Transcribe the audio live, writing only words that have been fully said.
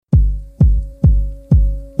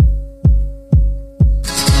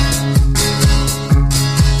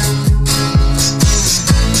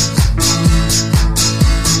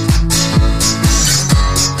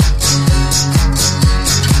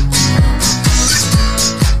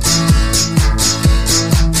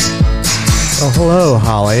Oh, hello,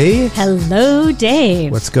 Holly. Hello,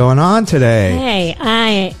 Dave. What's going on today?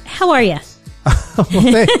 Hey, how are you?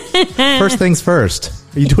 First things first.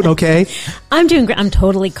 Are you doing okay? I'm doing great. I'm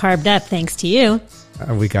totally carved up, thanks to you.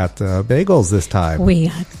 We got bagels this time. We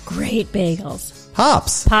got great bagels.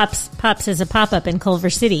 Pops. Pops is a pop-up in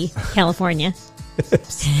Culver City, California.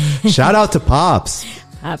 Shout out to Pops.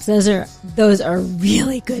 Pops, those are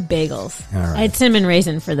really good bagels. All right. I had cinnamon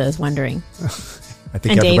raisin for those wondering. I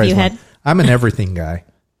think And Dave, you had? I'm an everything guy.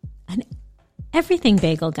 An everything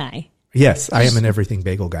bagel guy. Yes, I am an everything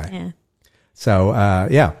bagel guy. Yeah. So,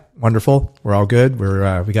 yeah, wonderful. We're all good. We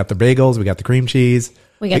got the bagels. We got the cream cheese.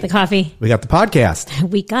 We got the coffee. We got the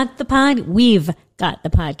podcast. We've got the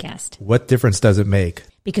podcast. What difference does it make?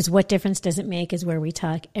 Because What Difference Does It Make is where we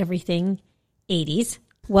talk everything 80s.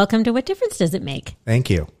 Welcome to What Difference Does It Make?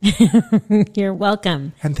 Thank you. You're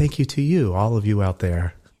welcome. And thank you to you, all of you out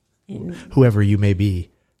there, whoever you may be.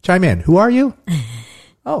 Chime in. Who are you?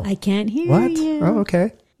 Oh, I can't hear what? you. Oh,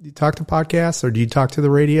 okay. Do you talk to podcasts, or do you talk to the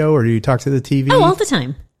radio, or do you talk to the TV? Oh, all the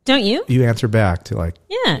time. Don't you? You answer back to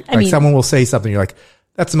Yeah. someone will say something. You're like,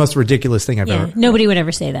 that's the most ridiculous thing I've ever. Nobody would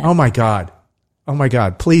ever say that. Oh my God.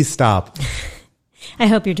 Please stop. I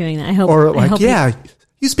hope you're doing that. I hope. Or I hope you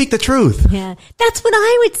speak the truth. Yeah. That's what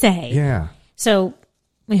I would say. Yeah. So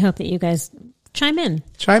we hope that you guys chime in.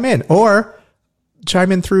 Chime in, or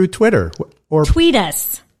chime in through Twitter, or Tweet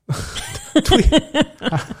us.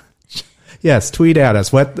 Yes, tweet at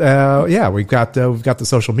us. We've got the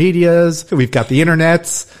social medias, we've got the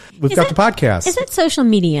internets, we've got the podcast. Is that social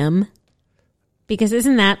medium? Because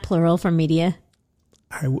isn't that plural for media?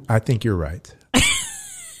 I think you're right.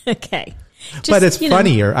 Okay. But it's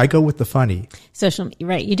funnier. I go with the funny.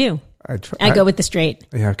 Right, you do. I go with the straight.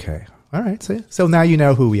 Yeah, okay. All right. So now you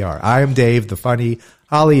know who we are. I am Dave, the funny.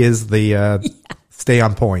 Holly is the stay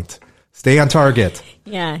on point. Stay on target.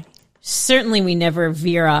 Yeah. Certainly we never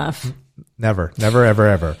veer off. Never,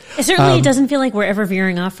 ever. Certainly it doesn't feel like we're ever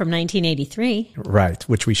veering off from 1983. Right,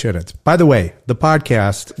 which we shouldn't. By the way, the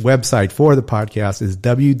podcast website for the podcast is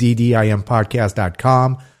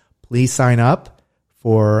wddimpodcast.com. Please sign up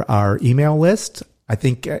for our email list. I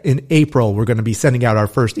think in April, we're going to be sending out our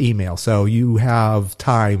first email. So you have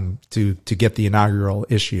time to get the inaugural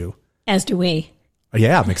issue. As do we.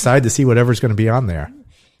 Yeah, I'm excited to see whatever's going to be on there.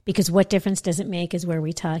 Because What Difference Does It Make is where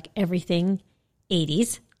we talk everything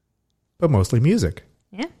 80s. But mostly music.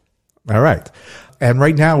 Yeah. All right. And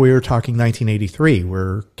right now we are talking 1983.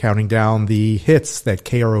 We're counting down the hits that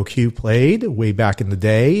KROQ played way back in the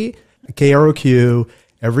day. KROQ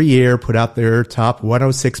every year put out their top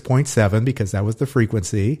 106.7 because that was the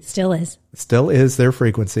frequency. Still is their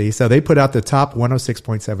frequency. So they put out the top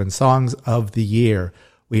 106.7 songs of the year.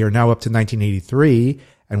 We are now up to 1983,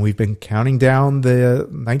 and we've been counting down the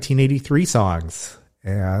 1983 songs.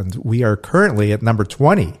 And we are currently at number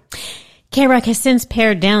 20. K-Rock has since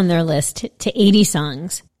pared down their list to 80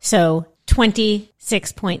 songs. So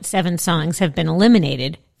 26.7 songs have been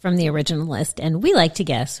eliminated from the original list. And we like to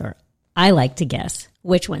guess, or I like to guess,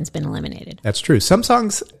 which one's been eliminated. That's true. Some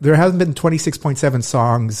songs, there hasn't been 26.7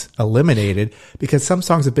 songs eliminated because some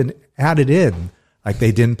songs have been added in. Like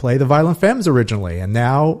they didn't play the Violent Femmes originally. And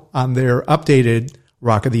now on their updated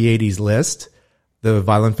Rock of the 80s list, the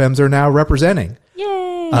Violent Femmes are now representing.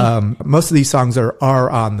 Yay! Most of these songs are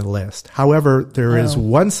on the list. However, there is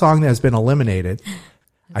one song that has been eliminated. Okay.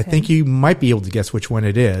 I think you might be able to guess which one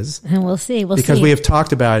it is. And we'll see. Because we have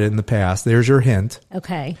talked about it in the past. There's your hint.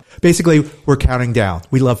 Okay. Basically, we're counting down.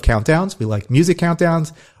 We love countdowns. We like music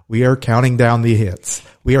countdowns. We are counting down the hits.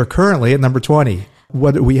 We are currently at number 20.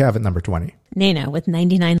 What do we have at number 20? Nena with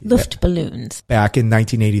 99 Luftballons. Back in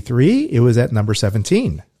 1983, it was at number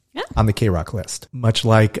 17. Yeah. On the K-Rock list. Much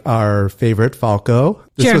like our favorite Falco.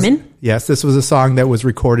 German. This was a song that was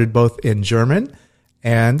recorded both in German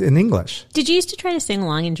and in English. Did you used to try to sing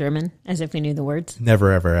along in German as if we knew the words?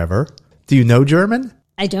 Never, ever, ever. Do you know German?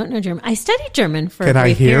 I don't know German. I studied German for Can a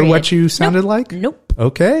brief I hear period. what you sounded like? Nope.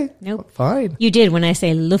 Okay. Nope. Fine. You did when I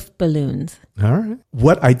say Luftballons. All right.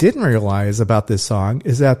 What I didn't realize about this song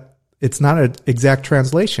is that it's not an exact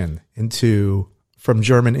translation from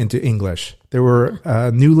German into English. There were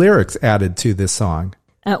new lyrics added to this song.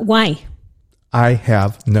 Why? I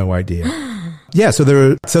have no idea. Yeah, so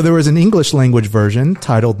there was an English language version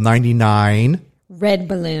titled 99 Red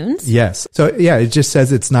Balloons. Yes. So yeah, it just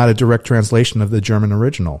says it's not a direct translation of the German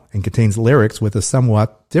original and contains lyrics with a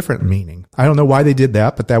somewhat different meaning. I don't know why they did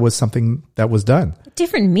that, but that was something that was done.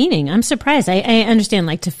 Different meaning. I'm surprised. I understand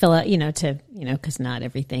like to fill out, because not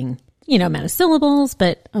everything amount of syllables,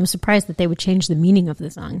 but I'm surprised that they would change the meaning of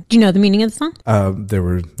the song. Do you know the meaning of the song? There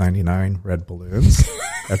were 99 red balloons.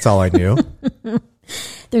 That's all I knew.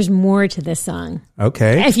 There's more to this song.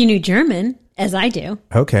 Okay. If you knew German, as I do.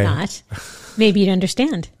 Okay. Not. Maybe you'd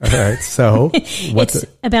understand. All right. So It's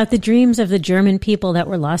about the dreams of the German people that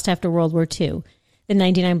were lost after World War II. The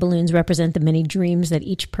 99 balloons represent the many dreams that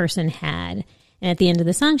each person had. And at the end of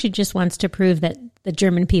the song, she just wants to prove that the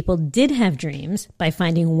German people did have dreams by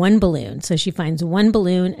finding one balloon. So she finds one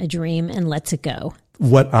balloon, a dream, and lets it go.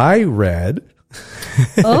 what I read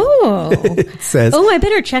Oh. says, Oh, I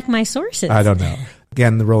better check my sources. I don't know.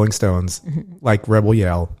 Again, the Rolling Stones, like Rebel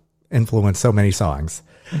Yell, influenced so many songs.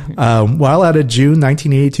 While at a June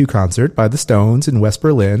 1982 concert by the Stones in West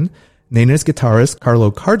Berlin, Nena's guitarist Carlo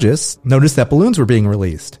Kargis noticed that balloons were being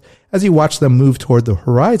released. As he watched them move toward the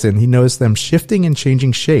horizon, he noticed them shifting and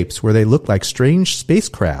changing shapes where they looked like strange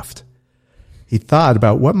spacecraft. He thought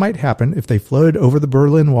about what might happen if they floated over the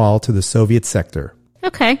Berlin Wall to the Soviet sector.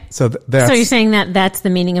 Okay. So that's... So you're saying that that's the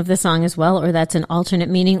meaning of the song as well, or that's an alternate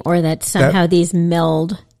meaning, or that somehow these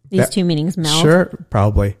two meanings meld? Sure,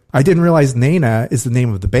 probably. I didn't realize Nena is the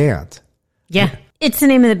name of the band. Yeah. It's the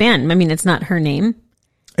name of the band. I mean, it's not her name.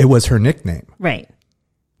 It was her nickname, Right.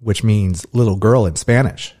 which means little girl in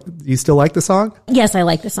Spanish. You still like the song? Yes, I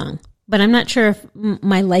like the song. But I'm not sure if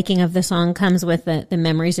my liking of the song comes with the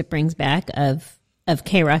memories it brings back of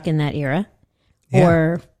K-Rock in that era. Yeah.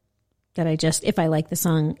 Or that if I would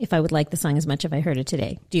like the song as much if I heard it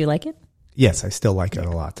today. Do you like it? Yes, I still like it a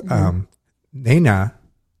lot. Nena,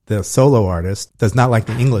 the solo artist, does not like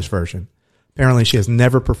the English version. Apparently, she has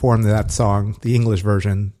never performed that song, the English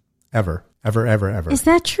version, ever. Is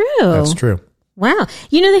that true? That's true. Wow.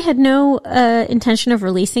 You know, they had no intention of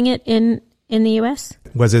releasing it in the U.S.?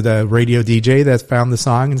 Was it a radio DJ that found the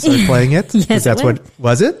song and started playing it? Yes, that's it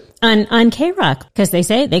was it? On K-Rock, because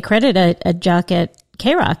they credit a jock at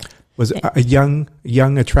K-Rock. Was a young,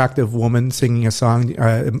 attractive woman singing a song?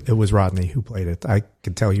 It was Rodney who played it. I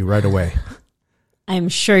can tell you right away. I'm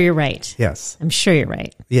sure you're right. Yes. I'm sure you're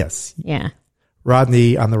right. Yes. Yeah.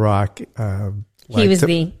 Rodney on the Rock.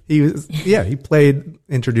 He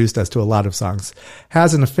introduced us to a lot of songs.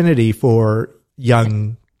 Has an affinity for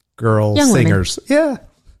young girl singers. Women.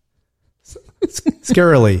 Yeah.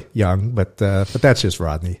 Scarily young, but that's just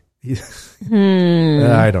Rodney.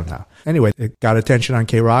 I don't know. Anyway, it got attention on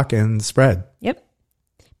K-Rock and spread. Yep.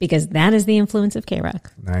 Because that is the influence of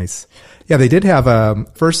K-Rock. Nice. Yeah, they did have a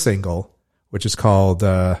first single, which is called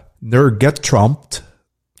Nur Get Trumped.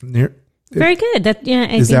 Very good. That's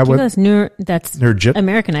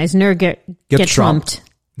Americanized. Nur get trumped.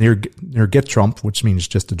 Nur Get Trumped, which means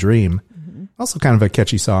just a dream. Mm-hmm. Also kind of a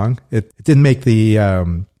catchy song. It didn't make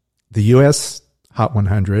the U.S. Hot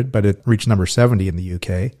 100, but it reached number 70 in the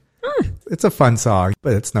U.K. It's a fun song,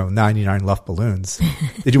 but it's no 99 Luft Balloons.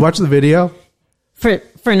 Did you watch the video? For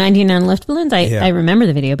 99 Luft Balloons? I remember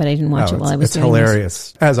the video, but I didn't watch it while I was doing It's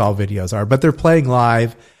hilarious, as all videos are. But they're playing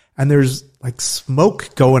live, and there's like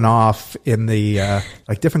smoke going off in the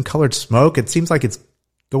like different colored smoke. It seems like it's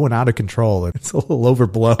going out of control. It's a little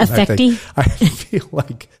overblown. Affecty? I feel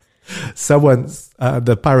like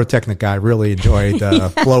the pyrotechnic guy really enjoyed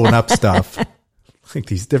blowing up stuff. Like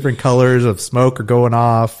these different colors of smoke are going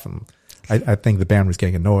off. And I think the band was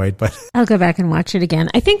getting annoyed, but I'll go back and watch it again.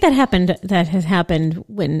 I think that has happened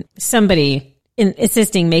when somebody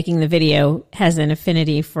assisting making the video has an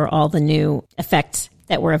affinity for all the new effects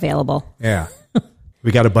that were available. Yeah.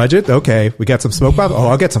 We got a budget? Okay. We got some smoke bombs? Oh,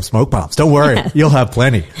 I'll get some smoke bombs. Don't worry. Yeah. You'll have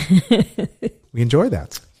plenty. We enjoy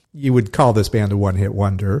that. You would call this band a one-hit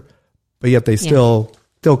wonder, but yet they still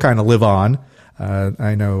kind of live on.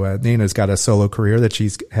 I know Nena's got a solo career that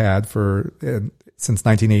she's had since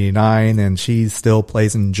 1989, and she still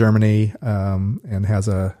plays in Germany and has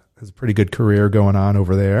a pretty good career going on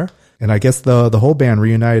over there. And I guess the whole band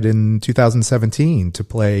reunited in 2017 to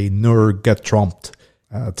play Nur Get Trumped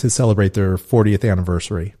to celebrate their 40th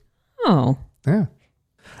anniversary. Oh. Yeah.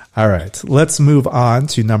 All right. Let's move on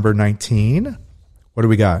to number 19. What do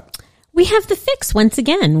we got? We have The Fix once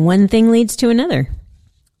again. One thing leads to another.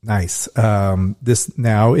 Nice. This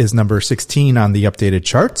now is number 16 on the updated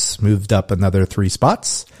charts, moved up another 3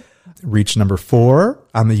 spots, reached number 4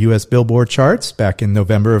 on the U.S. Billboard charts back in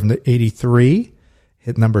November of 83,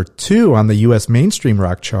 hit number 2 on the U.S. mainstream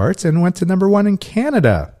rock charts, and went to number 1 in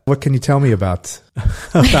Canada. What can you tell me about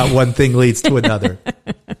One Thing Leads to Another?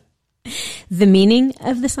 The meaning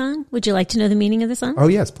of the song? Would you like to know the meaning of the song? Oh,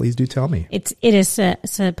 yes. Please do tell me. It is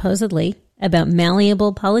supposedly about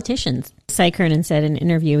malleable politicians. Cy Curnin said in an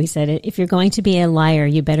interview, he said, if you're going to be a liar,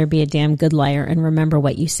 you better be a damn good liar and remember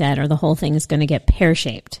what you said, or the whole thing is going to get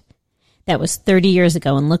pear-shaped. That was 30 years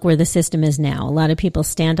ago, and look where the system is now. A lot of people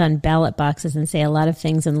stand on ballot boxes and say a lot of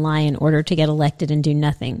things and lie in order to get elected and do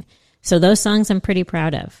nothing. So those songs I'm pretty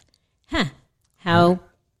proud of. How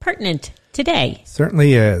pertinent today.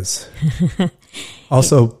 Certainly is.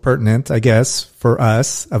 Also pertinent, I guess, for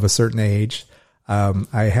us of a certain age.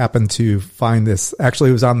 I happened to find this. Actually,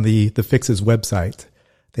 it was on the Fix's website.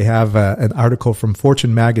 They have an article from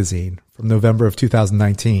Fortune magazine from November of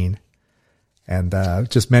 2019. And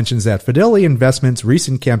just mentions that Fidelity Investments'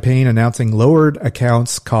 recent campaign announcing lowered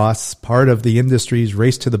accounts costs, part of the industry's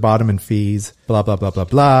race to the bottom in fees, blah, blah, blah, blah,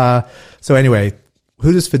 blah. So anyway,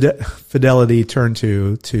 who does Fidelity turn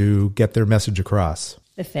to get their message across?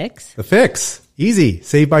 The Fix. The Fix. Easy.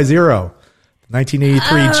 Saved by Zero.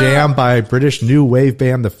 1983 jam by British new wave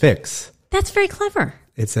band The Fix. That's very clever.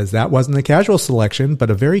 It says that wasn't a casual selection, but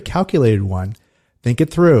a very calculated one. Think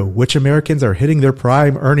it through. Which Americans are hitting their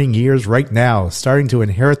prime earning years right now, starting to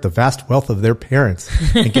inherit the vast wealth of their parents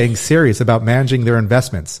and getting serious about managing their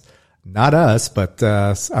investments? Not us, but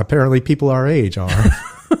apparently people our age are.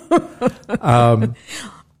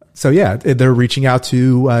 So yeah, they're reaching out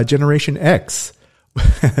to Generation X.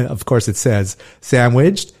 Of course, it says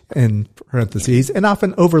sandwiched in parentheses and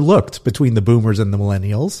often overlooked between the boomers and the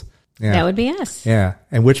millennials. Yeah. That would be us. Yeah.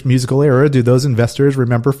 And which musical era do those investors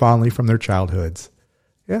remember fondly from their childhoods?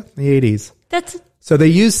 Yeah, the 80s. So they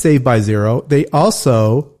used Saved by Zero. They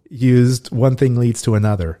also used One Thing Leads to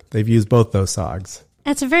Another. They've used both those songs.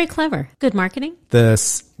 That's very clever. Good marketing.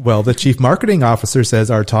 The chief marketing officer says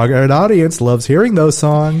our target audience loves hearing those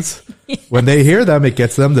songs. Yes. When they hear them, it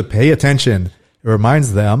gets them to pay attention. It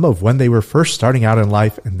reminds them of when they were first starting out in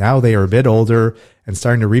life, and now they are a bit older and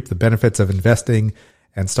starting to reap the benefits of investing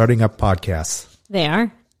and starting up podcasts. They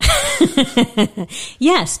are.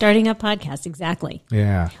 Yeah, starting up podcasts. Exactly.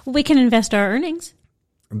 Yeah. We can invest our earnings.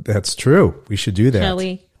 That's true. We should do that. Shall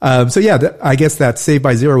we? So yeah, I guess that Saved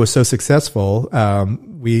by Zero was so successful.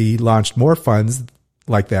 We launched more funds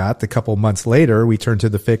like that. A couple months later, we turned to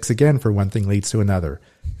the Fix again for One Thing Leads to Another.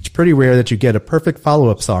 It's pretty rare that you get a perfect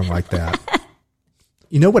follow-up song like that.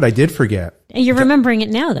 You know what I did forget? You're remembering it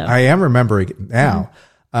now, though. I am remembering it now.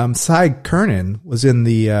 Cy Kernan was in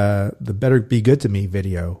the Better Be Good to Me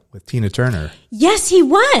video with Tina Turner. Yes, he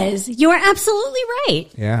was. You are absolutely right.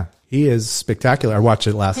 Yeah, he is spectacular. I watched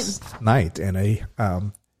it last night, and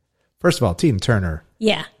first of all, Tina Turner.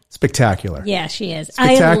 Yeah. Spectacular. Yeah, she is.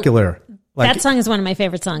 Spectacular. That song is one of my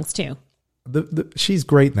favorite songs, too. She's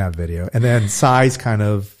great in that video. And then Cy's kind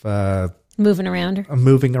of... moving around her.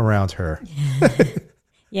 Moving around her.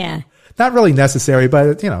 Yeah. Not really necessary,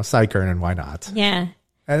 but, Cy Kernan, why not? Yeah.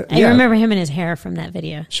 I remember him and his hair from that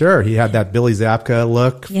video. Sure. He had that Billy Zabka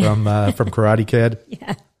look from Karate Kid.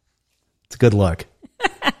 Yeah. It's a good look.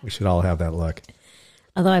 We should all have that look.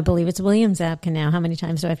 Although I believe it's William Zabka now. How many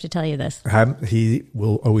times do I have to tell you this? He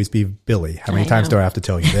will always be Billy. How many times do I have to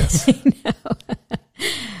tell you this? I know.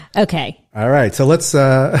 Okay. All right. So let's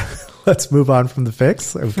move on from the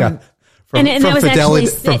Fix. We've got from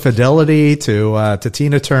Fidelity to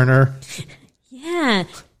Tina Turner. Yeah.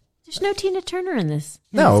 There's no Tina Turner in this.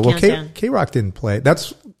 K-Rock didn't play.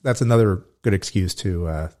 That's another good excuse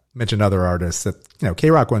to mention other artists that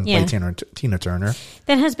K-Rock wouldn't play Tina Turner.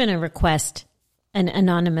 That has been a request, an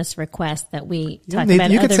anonymous request that we talk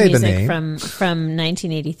about other music from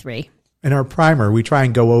 1983. In our primer, we try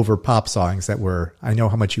and go over pop songs I know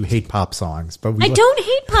how much you hate pop songs, but I don't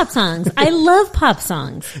hate pop songs. I love pop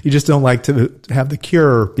songs. You just don't like to have The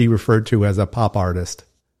Cure be referred to as a pop artist.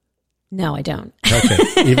 No, I don't.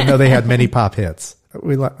 Okay. Even though they had many pop hits.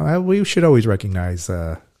 We should always recognize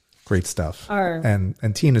great stuff. And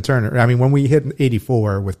Tina Turner. I mean, when we hit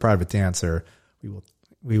 84 with Private Dancer,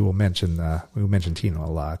 we will mention Tina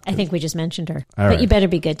a lot. I think we just mentioned her. But You Better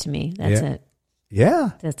Be Good to Me. That's it. Yeah.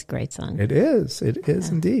 That's a great song. It is. It is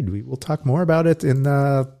indeed. We will talk more about it in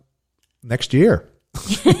next year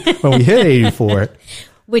when we hit 84.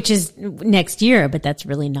 Which is next year, but that's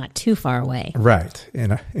really not too far away. Right. In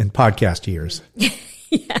podcast years.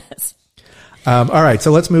 Yes. All right.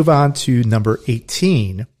 So let's move on to number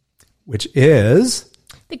 18, which is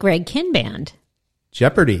the Greg Kihn Band.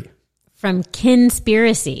 Jeopardy. From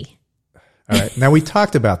Kinspiracy. All right. Now, we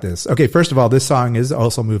talked about this. Okay, first of all, this song is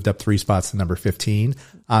also moved up 3 spots to number 15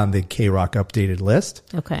 on the K-Rock updated list.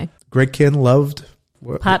 Okay. Greg Kihn loved...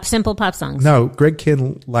 simple pop songs. No, Greg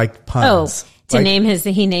Kihn liked puns. Oh, he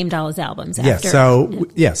named all his albums after.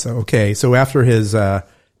 Okay. So after his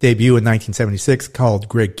debut in 1976 called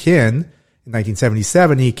Greg Kihn, in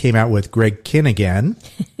 1977, he came out with Greg Kihn again.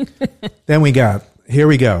 Then here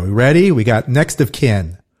we go. Ready? We got Next of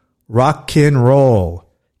Kin, Rock Kin Roll,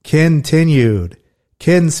 Continued,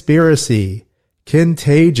 Kinspiracy,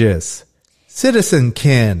 Contagious, Citizen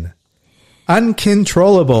Kin,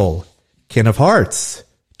 Uncontrollable, Kin of Hearts,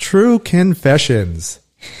 True Confessions,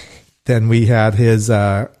 Then we had his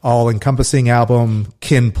all-encompassing album,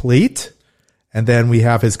 Kinplete. And then we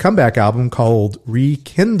have his comeback album called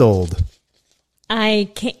Rekindled. I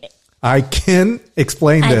can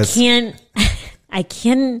explain this. I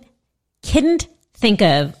couldn't think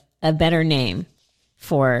of a better name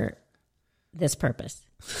for this purpose.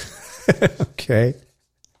 Okay.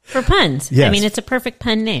 For puns. Yes. I mean, it's a perfect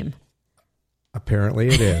pun name. Apparently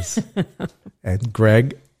it is. And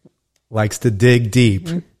Greg likes to dig deep.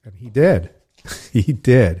 And he did. He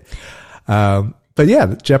did. But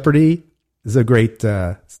yeah, Jeopardy is a great,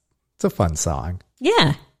 it's a fun song.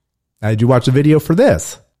 Yeah. Did you watch the video for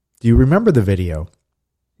this? Do you remember the video?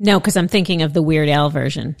 No, because I'm thinking of the Weird Al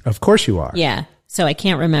version. Of course you are. Yeah. So I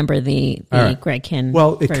can't remember the right. Greg Kihn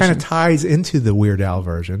Well, it version. kind of ties into the Weird Al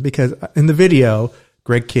version because in the video,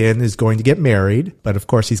 Greg Kihn is going to get married, but of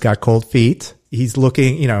course he's got cold feet. He's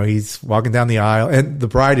looking, he's walking down the aisle and the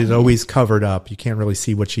bride is always covered up. You can't really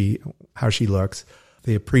see how she looks.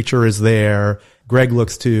 The preacher is there. Greg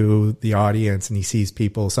looks to the audience and he sees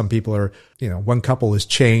people. Some people are, one couple is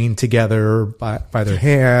chained together by their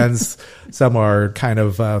hands. Some are kind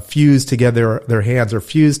of fused together. Their hands are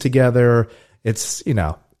fused together. It's,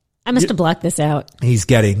 I must have blocked this out. he's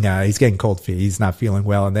getting cold feet. He's not feeling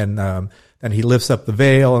well. And then he lifts up the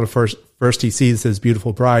veil and first he sees his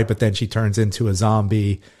beautiful bride, but then she turns into a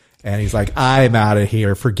zombie and he's like, I'm out of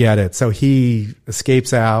here. Forget it. So he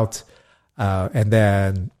escapes out. And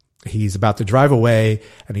then he's about to drive away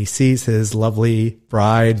and he sees his lovely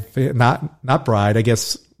bride, not bride, I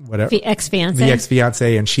guess, whatever. The ex-fiance. The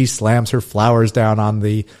ex-fiance. And she slams her flowers down on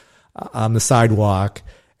the sidewalk.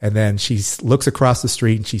 And then she looks across the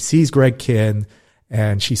street and she sees Greg Kihn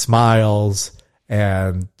and she smiles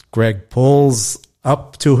and Greg pulls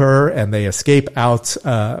up to her and they escape out,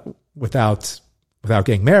 without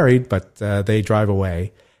getting married, but, they drive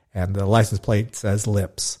away and the license plate says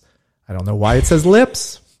Lips. I don't know why it says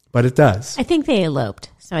Lips, but it does. I think they eloped.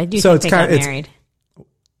 So I do So think it's they kinda- got it's- married.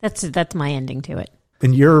 That's my ending to it.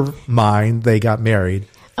 In your mind, they got married.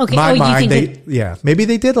 Okay. My You mind, think maybe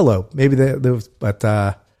they did elope. Maybe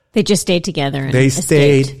but they just stayed together and they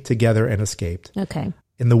escaped. stayed together and escaped. Okay.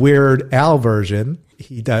 In the Weird Al version,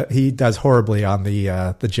 he does horribly on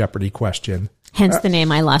the Jeopardy question. Hence the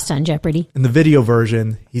name I lost on Jeopardy. In the video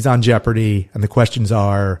version, he's on Jeopardy, and the questions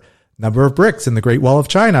are number of bricks in the Great Wall of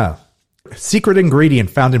China, secret ingredient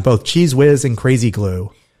found in both Cheese Whiz and Crazy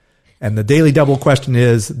Glue. And the Daily Double question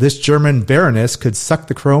is, this German baroness could suck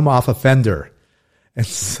the chrome off a fender. And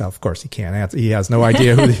so, of course, he can't answer. He has no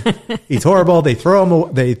idea he's horrible. They throw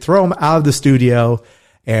him out of the studio,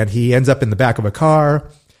 and he ends up in the back of a car.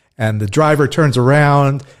 And the driver turns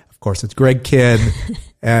around. Of course, it's Greg Kihn,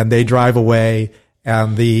 and they drive away.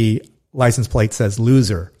 And the license plate says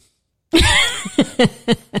 "loser."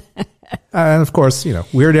 And of course,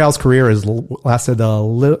 Weird Al's career has lasted a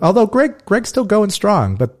little, although Greg's still going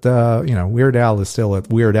strong, but, Weird Al is still at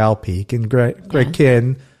Weird Al peak, and Greg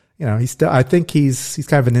Kihn, he's still, I think he's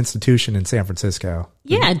kind of an institution in San Francisco.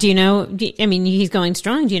 Yeah. Do you know? He's going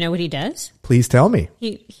strong. Do you know what he does? Please tell me.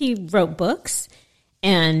 He wrote books,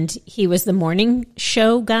 and he was the morning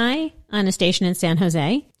show guy on a station in San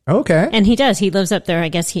Jose. Okay. And he does. He lives up there. I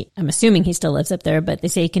guess I'm assuming he still lives up there, but they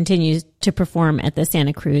say he continues to perform at the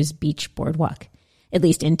Santa Cruz Beach Boardwalk, at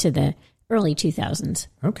least into the early 2000s.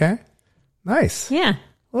 Okay. Nice. Yeah.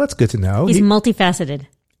 Well, that's good to know. He's multifaceted.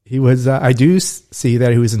 He was, I do see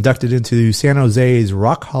that he was inducted into San Jose's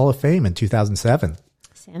Rock Hall of Fame in 2007.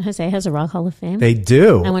 San Jose has a Rock Hall of Fame. They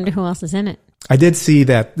do. I wonder who else is in it. I did see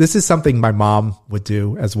that this is something my mom would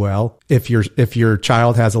do as well. If your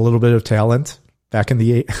child has a little bit of talent, back in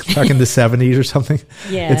the 70s or something.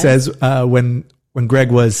 Yeah. It says when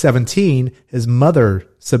Greg was 17, his mother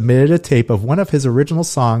submitted a tape of one of his original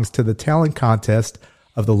songs to the talent contest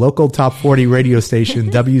of the local top 40 radio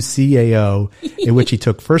station WCAO, in which he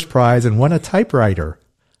took first prize and won a typewriter,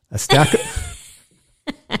 a stack.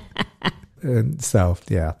 And so,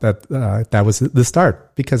 yeah, that was the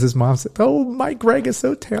start, because his mom said, "Oh, my Greg is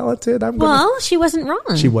so talented." Well, she wasn't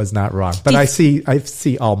wrong. She was not wrong, but I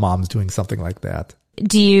see all moms doing something like that.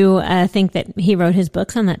 Do you think that he wrote his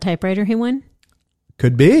books on that typewriter he won?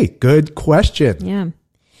 Could be. Good question. Yeah.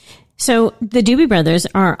 So the Doobie Brothers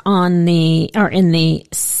are in the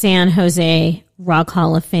San Jose Rock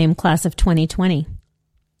Hall of Fame class of 2020.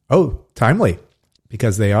 Oh, timely,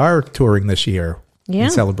 because they are touring this year. Yeah. In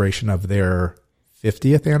celebration of their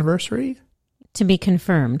 50th anniversary. To be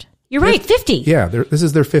confirmed. You're right, 50. Yeah, this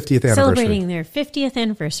is their 50th anniversary. Celebrating their 50th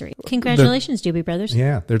anniversary. Congratulations, Doobie Brothers.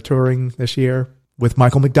 Yeah, they're touring this year with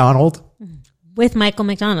Michael McDonald. With Michael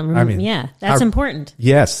McDonald. I mean, yeah, that's important.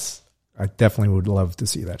 Yes, I definitely would love to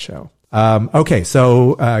see that show. Okay,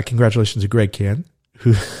 so congratulations to Greg Kihn,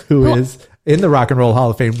 who is in the Rock and Roll Hall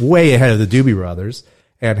of Fame, way ahead of the Doobie Brothers,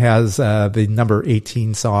 and has the number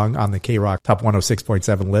 18 song on the K-Rock Top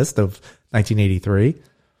 106.7 list of 1983.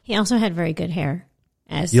 He also had very good hair.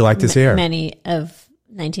 As you liked his hair? Many of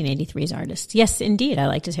 1983's artists. Yes, indeed, I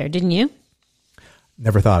liked his hair. Didn't you?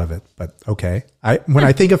 Never thought of it, but okay. When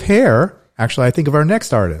I think of hair, actually, I think of our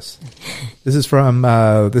next artist. This is from.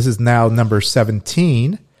 This is now number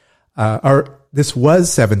 17. This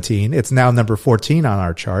was 17. It's now number 14 on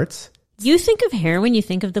our charts. You think of hair when you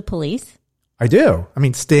think of the Police? I do. I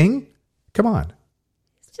mean, Sting. Come on.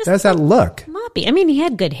 That's that look. Moppy. I mean, he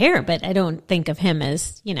had good hair, but I don't think of him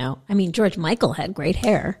as, I mean, George Michael had great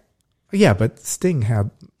hair. Yeah, but Sting had,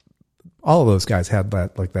 all of those guys had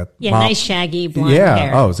that, like that. Yeah, nice shaggy blonde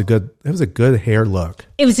hair. Oh, it was a good hair look.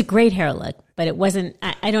 It was a great hair look, but it wasn't,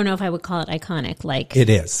 I don't know if I would call it iconic. Like it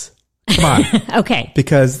is. Come on. Okay.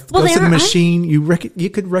 Because Ghost in the Machine, you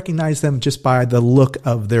could recognize them just by the look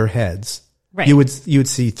of their heads. Right. You would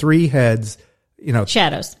see three heads,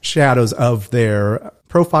 shadows of their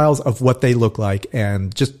profiles of what they look like,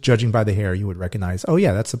 and just judging by the hair, you would recognize, oh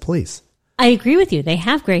yeah, that's the Police. I agree with you. They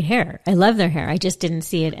have great hair. I love their hair. I just didn't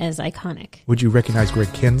see it as iconic. Would you recognize Greg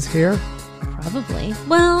Kihn's hair? Probably.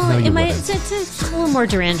 Well, no, it's a little more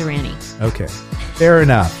Duran Duran-y. Okay. Fair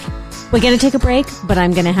enough. We're going to take a break, but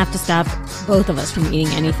I'm going to have to stop both of us from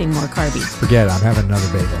eating anything more carby. Forget it. I'm having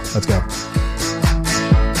another bagel. Let's go.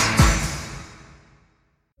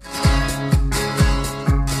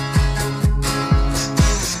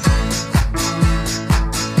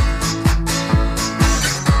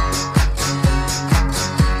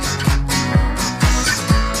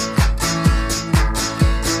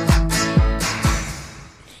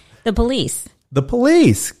 The Police. The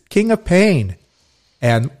Police, King of Pain.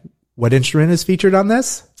 And what instrument is featured on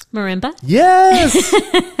this? Marimba. Yes!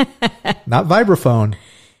 Not vibraphone.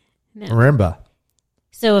 No. Marimba.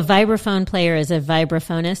 So a vibraphone player is a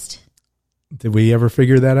vibraphonist? Did we ever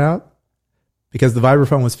figure that out? Because the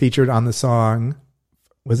vibraphone was featured on the song,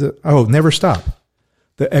 was it? Oh, Never Stop.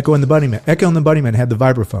 The Echo and the Bunnymen. Echo and the Bunnymen had the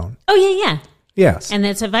vibraphone. Oh, yeah. Yes. And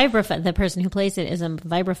it's a vibraphone. The person who plays it is a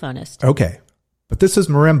vibraphonist. Okay. But this is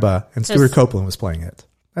marimba, and Stuart Copeland was playing it.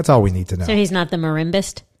 That's all we need to know. So he's not the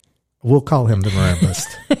marimbist? We'll call him the marimbist.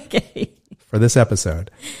 Okay. For this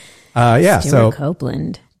episode. Stuart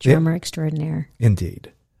Copeland, drummer extraordinaire.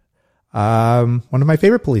 Indeed. One of my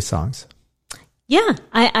favorite Police songs. Yeah,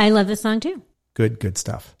 I love this song too. Good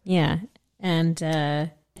stuff. Yeah. And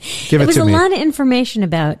Give it to me. There was a lot of information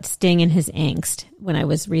about Sting and his angst when I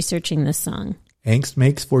was researching this song. Angst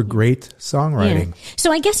makes for great songwriting. Yeah.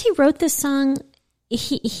 So I guess he wrote this song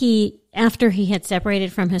he after he had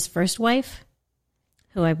separated from his first wife,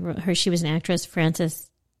 she was an actress, Frances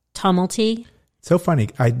Tumulty. So funny.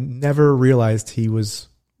 I never realized he was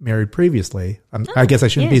married previously. I guess I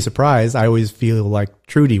shouldn't be surprised. I always feel like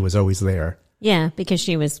Trudy was always there. Yeah, because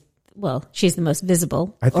she's the most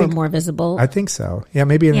visible, or more visible. I think so. Yeah,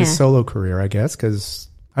 maybe in his solo career, I guess, because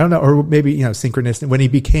I don't know, or maybe, synchronistic. When he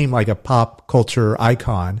became like a pop culture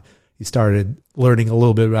icon, he started learning a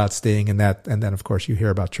little bit about Sting, and then of course you hear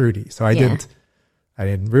about Trudy. So I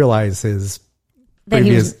didn't realize his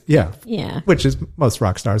previous, which is most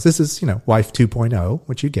rock stars. This is, wife 2.0,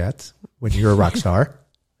 which you get when you're a rock star.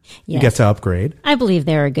 You get to upgrade. I believe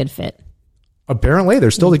they're a good fit. Apparently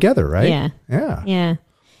they're still together, right? Yeah.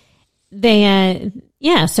 They,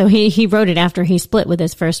 so he wrote it after he split with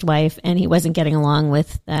his first wife, and he wasn't getting along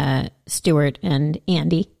with Stuart and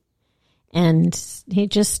Andy. And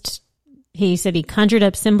he said he conjured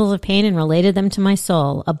up symbols of pain and related them to my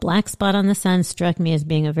soul. A black spot on the sun struck me as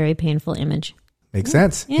being a very painful image. Makes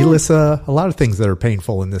sense. Yeah. He lists a lot of things that are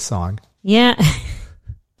painful in this song. Yeah.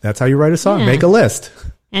 That's how you write a song. Yeah. Make a list.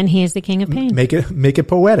 And he is the king of pain. Make it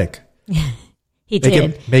poetic. He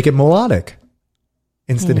did. Make it melodic.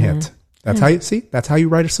 Instant hit. That's how you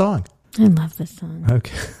write a song. I love this song.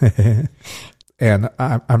 Okay. And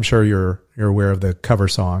I'm sure you're aware of the cover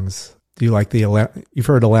songs. Do you like you've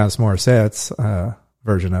heard Alanis Morissette's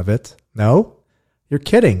version of it? No? You're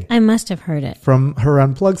kidding. I must have heard it. From her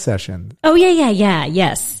Unplugged session. Oh, yeah,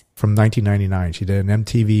 yes. From 1999. She did an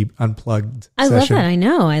MTV Unplugged session. I love that. I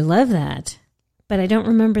know. I love that. But I don't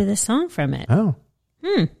remember the song from it. Oh.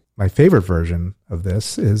 My favorite version of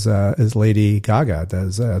this is Lady Gaga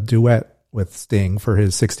does a duet with Sting for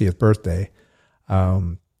his 60th birthday.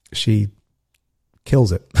 She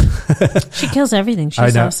kills it. She kills everything.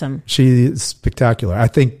 She's awesome. She's spectacular. I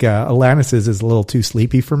think Alanis's is a little too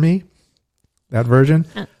sleepy for me, that version.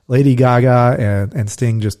 Lady Gaga and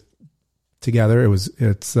Sting just together,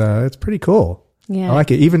 it's pretty cool. Yeah. I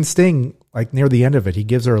like it. Even Sting like near the end of it, he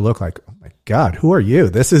gives her a look like, oh my God, who are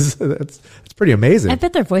you? It's pretty amazing. I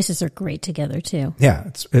bet their voices are great together too. Yeah,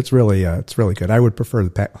 it's really good. I would prefer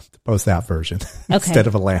to post that version instead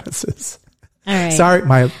of Alanis's. All right. Sorry,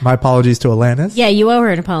 my apologies to Alanis. Yeah, you owe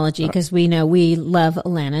her an apology because we know we love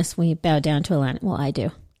Alanis. We bow down to Alanis. Well, I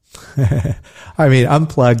do. I mean,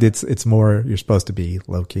 Unplugged, it's more, you're supposed to be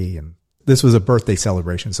low key, and this was a birthday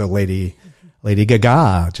celebration, so Lady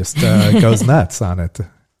Gaga just goes nuts on it.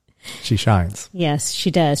 She shines. Yes,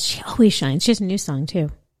 she does. She always shines. She has a new song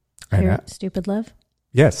too. Stupid Love.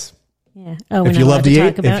 Yes. Yeah. Oh, if you love the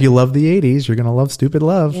 80s, you're gonna love Stupid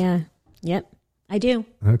Love. Yeah. Yep. I do.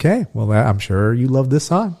 Okay. Well, I'm sure you love this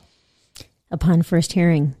song. Upon first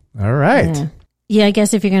hearing. All right. Yeah. Yeah, I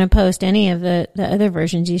guess if you're going to post any of the other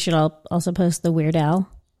versions, you should also post the Weird Al,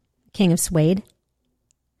 King of Suede.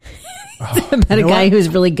 About a guy who's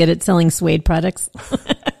really good at selling suede products.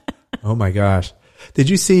 Oh my gosh. Did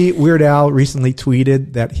you see Weird Al recently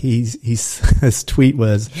tweeted that his tweet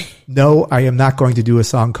was, "No, I am not going to do a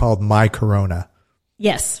song called My Corona."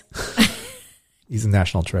 Yes. He's a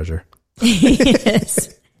national treasure.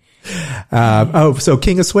 Yes. So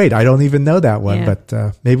King of Suede. I don't even know that one, but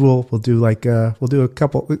maybe we'll do we'll do a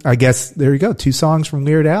couple. I guess there you go. 2 songs from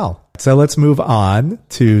Weird Al. So let's move on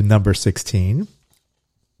to number 16.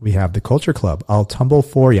 We have the Culture Club. I'll Tumble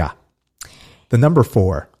For Ya. The number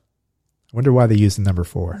 4. I wonder why they used the number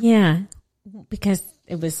 4. Yeah, because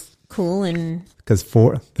it was cool and because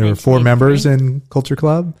there were 4 members in Culture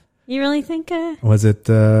Club. You really think? Was it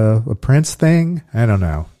a Prince thing? I don't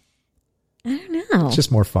know. I don't know. It's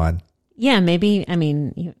just more fun. Yeah, maybe. I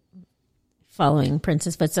mean, following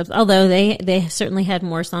Prince's footsteps. Although they certainly had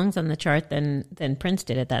more songs on the chart than Prince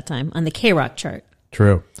did at that time on the K-Rock chart.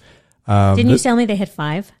 True. Didn't you tell me they had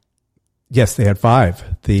 5? Yes, they had 5.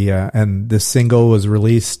 And this single was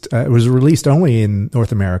released. It was released only in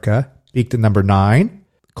North America. Peaked at number 9.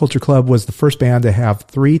 Culture Club was the first band to have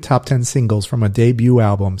 3 top 10 singles from a debut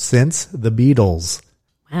album since the Beatles.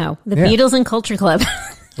 Wow, the Beatles and Culture Club.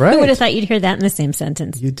 Right. Who would have thought you'd hear that in the same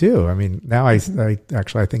sentence? You do. I mean, now I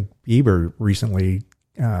think Bieber recently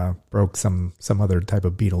broke some other type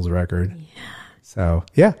of Beatles record. Yeah. So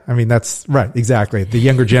yeah, I mean that's right, exactly. The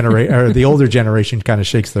younger generation or the older generation kind of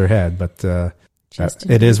shakes their head, but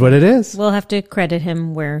it is what it is. We'll have to credit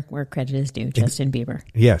him where credit is due. Justin Bieber.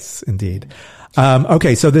 Yes, indeed.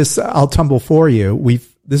 Okay, so this I'll Tumble For You.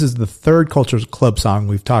 This is the 3rd Culture Club song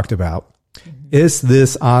we've talked about. Mm-hmm. Is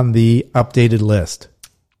this on the updated list?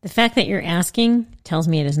 The fact that you're asking tells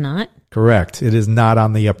me it is not. Correct. It is not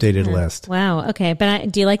on the updated list. Wow. Okay.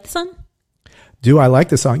 But do you like the song? Do I like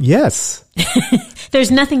the song? Yes. There's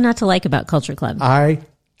nothing not to like about Culture Club.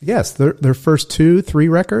 Yes. Their first 2-3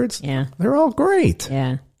 records. Yeah. They're all great.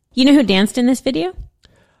 Yeah. You know who danced in this video?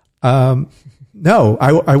 No,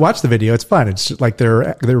 I watched the video. It's fun. It's just like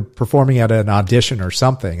they're performing at an audition or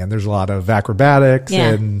something, and there's a lot of acrobatics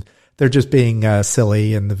and they're just being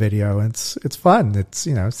silly in the video. It's fun. It's,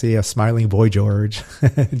 see a smiling Boy George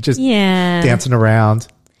just dancing around.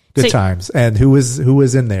 Good times. And who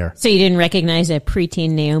was in there? So you didn't recognize a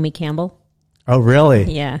preteen Naomi Campbell? Oh,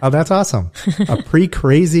 really? Yeah. Oh, that's awesome. A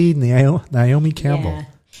pre-crazy Naomi Campbell. Yeah.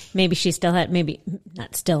 Maybe she still had,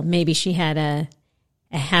 maybe she had a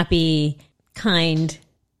happy, kind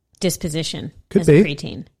disposition Could as be. a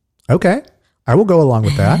preteen. Okay. I will go along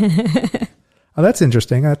with that. Oh, that's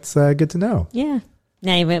interesting. That's good to know. Yeah.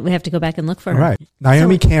 Now we have to go back and look for her. Right.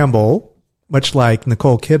 Naomi Campbell, much like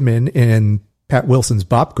Nicole Kidman in Pat Wilson's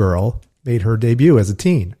Bop Girl, made her debut as a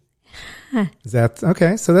teen. Huh. Is that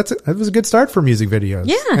okay? So that was a good start for music videos.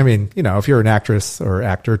 Yeah. I mean, if you're an actress or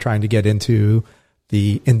actor trying to get into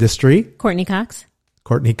the industry. Courtney Cox,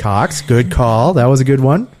 good call. That was a good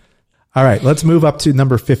one. All right, let's move up to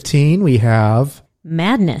number 15. We have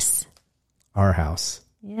Madness. Our House.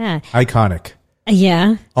 Yeah. Iconic.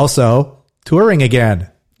 Yeah. Also, touring again.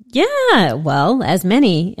 Yeah. Well, as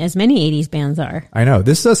many 80s bands are. I know.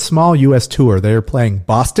 This is a small U.S. tour. They're playing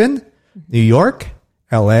Boston, New York,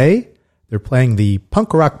 L.A. They're playing the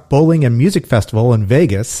Punk Rock Bowling and Music Festival in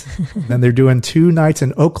Vegas. Then they're doing 2 nights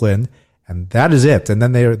in Oakland, and that is it. And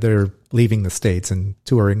then they're leaving the States and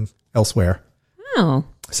touring elsewhere. Oh.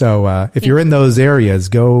 So if you're in those areas,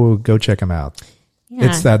 go check them out. Yeah.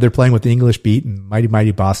 It's they're playing with the English Beat and Mighty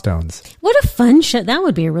Mighty Bosstones. What a fun show! That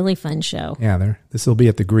would be a really fun show. Yeah, this will be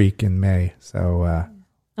at the Greek in May. So,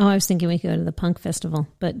 I was thinking we could go to the Punk Festival,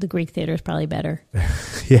 but the Greek Theater is probably better.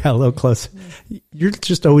 Yeah, a little close. You're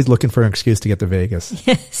just always looking for an excuse to get to Vegas.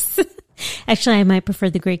 Yes. Actually, I might prefer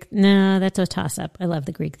the Greek. No, that's a toss-up. I love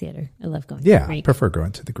the Greek Theater. I love going to the Greek. Yeah, prefer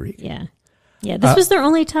going to the Greek. Yeah. Yeah, this was their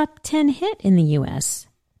only top 10 hit in the U.S.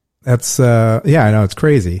 That's, I know, it's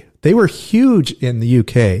crazy. They were huge in the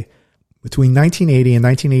UK. Between 1980 and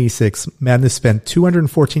 1986, Madness spent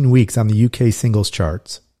 214 weeks on the UK singles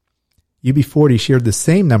charts. UB40 shared the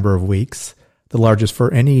same number of weeks, the largest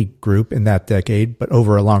for any group in that decade, but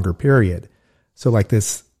over a longer period. So like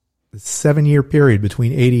this 7-year period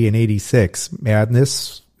between 80 and 86,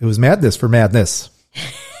 Madness, it was madness for Madness.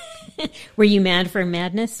 Were you mad for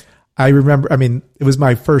Madness? I remember, it was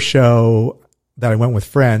my first show that I went with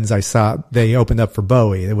friends. I saw they opened up for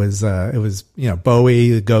Bowie. It was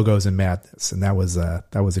Bowie, the Go-Go's, and Madness, and that was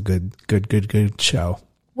a good show.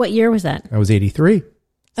 What year was that? That was 83.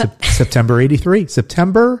 September 83.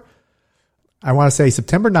 I want to say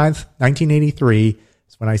September 9th, 1983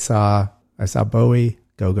 is when I saw Bowie,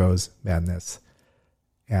 Go-Go's, Madness.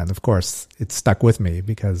 And of course, it stuck with me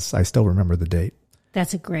because I still remember the date.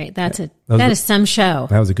 That is some show.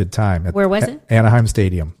 That was a good time. Where was it? Anaheim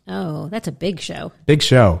Stadium. Oh, that's a big show. Big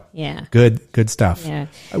show. Yeah. Good stuff. Yeah.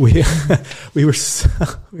 We were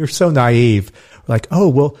so naive. We're like, oh,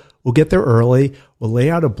 we'll get there early. We'll lay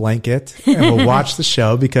out a blanket and we'll watch the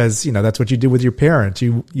show because, that's what you do with your parents.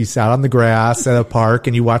 You sat on the grass at a park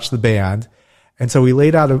and you watched the band. And so we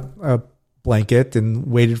laid out a blanket and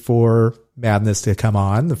waited for Madness to come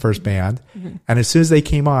on, the first band. Mm-hmm. And as soon as they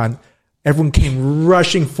came on, everyone came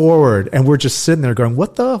rushing forward and we're just sitting there going,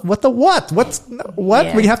 what? Yeah.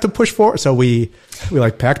 We have to push forward. So we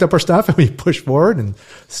packed up our stuff and we pushed forward and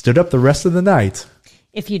stood up the rest of the night.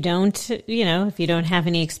 If you don't have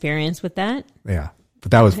any experience with that. Yeah.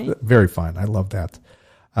 But that was very fun. I love that.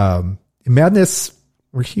 Madness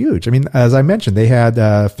were huge. As I mentioned, they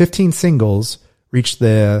had 15 singles reach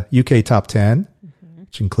the UK top 10,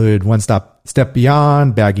 which included One Step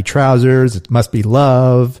Beyond, Baggy Trousers, It Must Be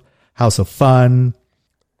Love, House of Fun.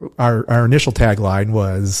 Our initial tagline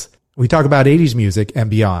was, we talk about 80s music and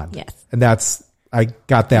beyond. Yes. And I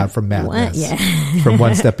got that from Madness. Yeah. From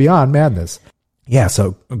One Step Beyond Madness. Yeah,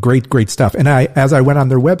 so great stuff. And as I went on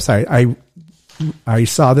their website, I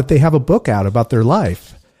saw that they have a book out about their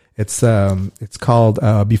life. It's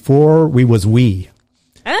called Before We Was We.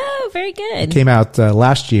 Oh, very good. It came out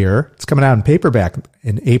last year. It's coming out in paperback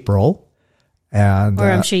in April. And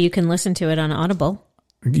or I'm sure you can listen to it on Audible.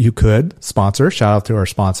 You could sponsor. Shout out to our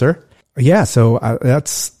sponsor. Yeah, so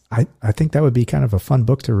I think that would be kind of a fun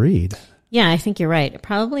book to read. Yeah, I think you're right.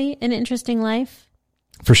 Probably an interesting life.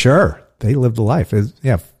 For sure. They lived a life.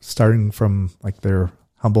 Starting from like their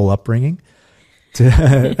humble upbringing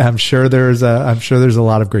to, I'm sure there's a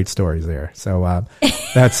lot of great stories there. So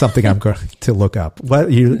that's something I'm going to look up.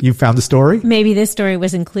 What you found the story? Maybe this story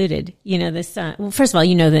was included. This. Well, first of all,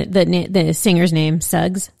 the singer's name,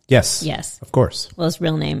 Suggs. Yes, of course. Well, his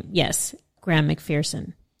real name, yes, Graham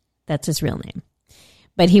McPherson. That's his real name.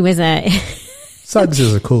 But he was a Suggs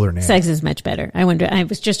is a cooler name. Suggs is much better. I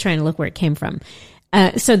was just trying to look where it came from.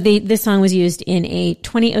 So this song was used in a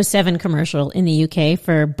 2007 commercial in the UK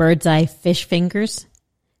for Bird's Eye fish fingers,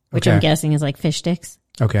 which I'm guessing is like fish sticks.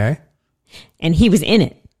 Okay. And he was in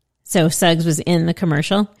it. So Suggs was in the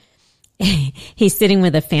commercial. He's sitting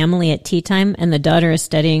with a family at tea time and the daughter is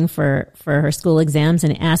studying for her school exams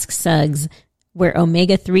and asks Suggs where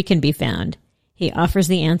omega-3 can be found. He offers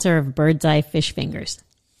the answer of Bird's Eye fish fingers.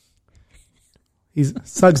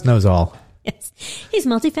 Suggs knows all. Yes, he's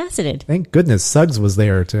multifaceted. Thank goodness Suggs was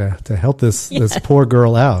there to help this poor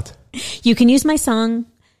girl out. You can use my song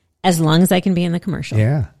as long as I can be in the commercial.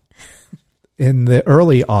 Yeah. In the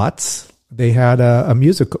early aughts, they had a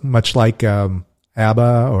musical, much like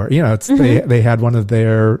ABBA, or they had one of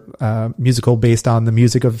their musical based on the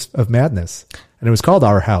music of Madness, and it was called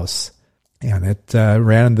Our House, and it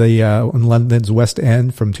ran in London's West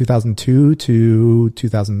End from 2002 to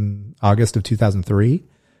August of 2003.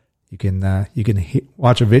 You can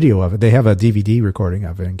watch a video of it. They have a DVD recording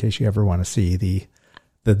of it in case you ever want to see the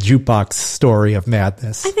jukebox story of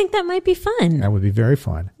Madness. I think that might be fun. That would be very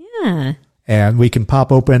fun. Yeah. And we can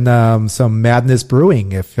pop open some Madness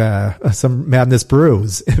brewing some Madness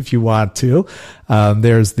brews if you want to.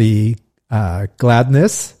 There's the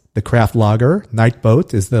Gladness, the craft lager.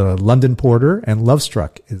 Nightboat is the London Porter, and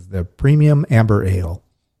Lovestruck is the premium amber ale.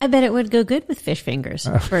 I bet it would go good with fish fingers.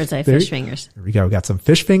 Bird's Eye fish fingers. There we go. Got some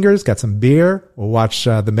fish fingers, got some beer. We'll watch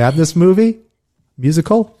the Madness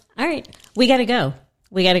musical. All right. We got to go.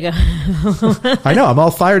 I know. I'm all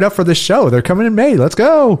fired up for this show. They're coming in May. Let's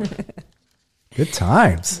go. Good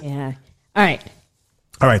times. Yeah. All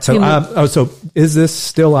right. So, so is this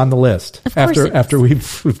still on the list after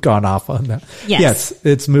we've gone off on that? Yes,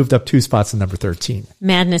 it's moved up 2 spots to number 13.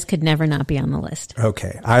 Madness could never not be on the list.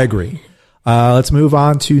 Okay, I agree. Let's move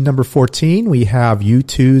on to number 14. We have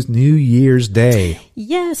U2's New Year's Day.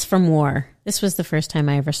 Yes, from War. This was the first time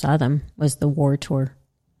I ever saw them, was the War tour.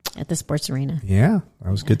 at the sports arena. Yeah,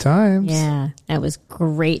 that was good times. Yeah, that was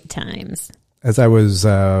great times. As I was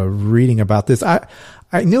reading about this, I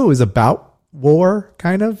knew it was about war,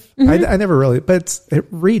 kind of. I never really, but it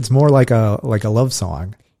reads more like a love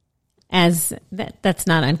song. As that's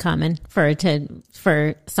not uncommon for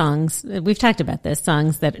songs. We've talked about this,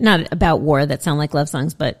 songs that not about war that sound like love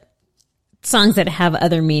songs, but songs that have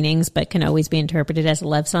other meanings but can always be interpreted as a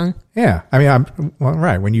love song. Yeah, I mean,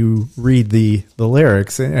 right. When you read the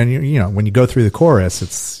lyrics and you know when you go through the chorus,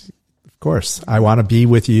 it's of course I want to be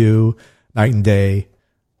with you night and day.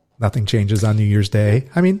 Nothing changes on New Year's Day.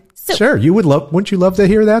 I mean, sure, you would love. Wouldn't you love to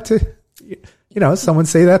hear that too? You know, someone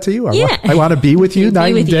say that to you. I want to be with you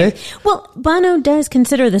night and day. Well, Bono does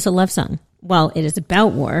consider this a love song. While it is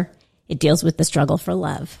about war, it deals with the struggle for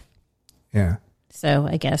love. Yeah. So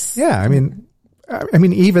I guess. Yeah, I mean,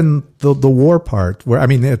 even the war part where, I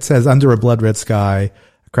mean, it says under a blood red sky,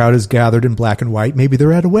 a crowd is gathered in black and white. Maybe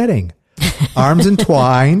they're at a wedding. Arms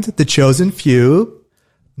entwined, the chosen few.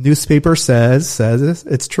 Newspaper says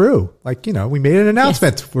it's true. Like, you know, we made an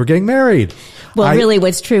announcement. Yes. We're getting married. Well, really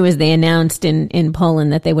what's true is they announced in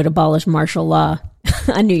Poland that they would abolish martial law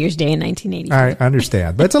on New Year's Day in 1980. I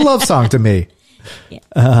understand. But it's a love song to me.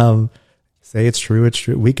 Yeah. Say it's true. It's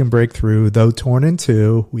true. We can break through. Though torn in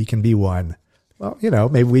two, we can be one. Well, you know,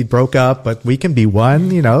 maybe we broke up, but we can be one.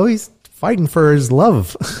 You know, he's fighting for his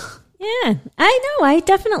love. Yeah, I know. It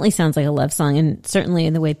definitely sounds like a love song, and certainly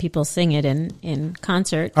in the way people sing it in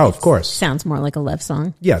concert. Oh, of course. Sounds more like a love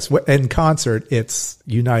song. Yes. In concert, it's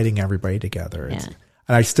uniting everybody together. Yeah.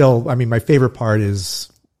 And my favorite part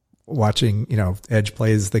is watching, you know, Edge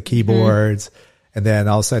plays the keyboards, and then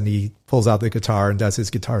all of a sudden he pulls out the guitar and does his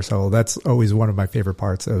guitar solo. That's always one of my favorite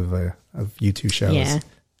parts of U2 shows. Yeah.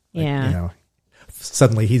 Yeah. You know,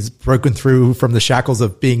 suddenly he's broken through from the shackles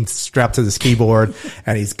of being strapped to this keyboard,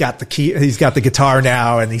 and he's got the guitar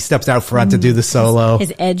now, and he steps out front to do the solo.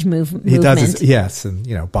 His Edge movement. He does yes. And,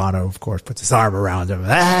 you know, Bono, of course, puts his arm around him.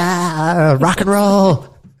 Rock and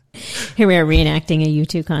roll. Here we are reenacting a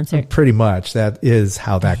U2 concert. Pretty much. That is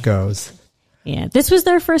how that goes. Yeah. This was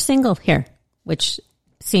their first single here, which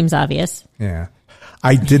seems obvious. Yeah.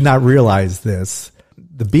 I did not realize this.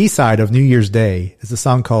 The B-side of New Year's Day is a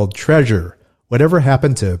song called Treasure. Whatever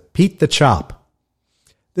Happened to Pete the Chop?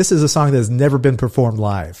 This is a song that has never been performed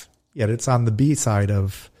live, yet it's on the B side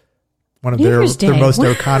of one of their most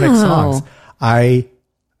iconic songs. I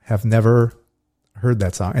have never heard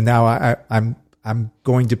that song, and now I'm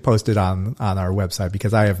going to post it on our website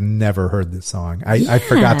because I have never heard this song. I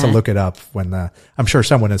forgot to look it up when I'm sure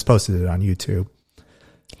someone has posted it on YouTube.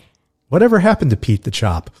 Whatever happened to Pete the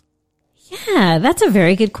Chop? Yeah, that's a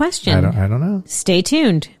very good question. I don't know. Stay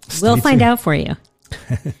tuned. We'll find out for you.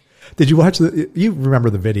 Did you watch you remember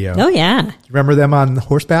the video? Oh, yeah. You remember them on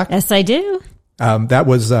horseback? Yes, I do. That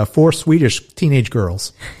was 4 Swedish teenage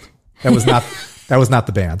girls. That was not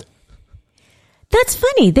the band. That's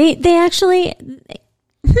funny. They actually,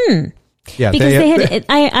 Yeah. Because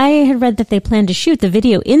I had read that they planned to shoot the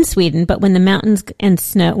video in Sweden, but when the mountains and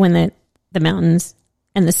snow, when the mountains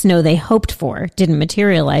and the snow they hoped for didn't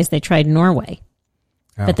materialize, they tried Norway.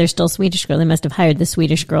 Oh. But they're still Swedish girls. They must have hired the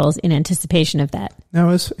Swedish girls in anticipation of that. No,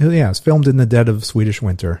 it was filmed in the dead of Swedish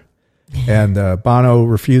winter. And Bono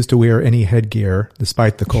refused to wear any headgear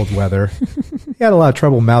despite the cold weather. He had a lot of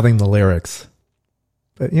trouble mouthing the lyrics.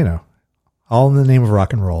 But, you know, all in the name of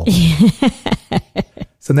rock and roll.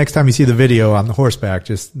 So next time you see the video on the horseback,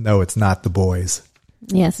 just know it's not the boys.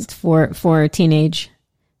 Yes, it's for teenage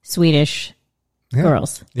Swedish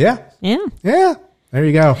girls. Yeah. Yeah. Yeah. There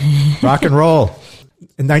you go. Rock and roll.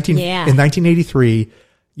 In 1983,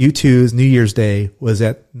 U2's New Year's Day was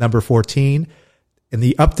at number 14. In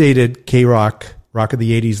the updated K-Rock Rock of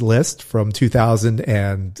the 80s list from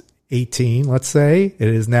 2018, let's say, it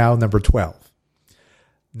is now number 12.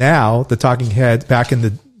 Now, the Talking Heads, back in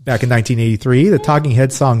 1983, the Talking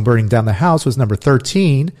Heads song Burning Down the House was number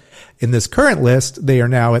 13. In this current list, they are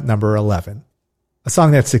now at number 11. A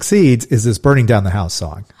song that succeeds is this Burning Down the House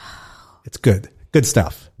song. It's good. Good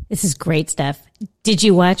stuff. This is great stuff. Did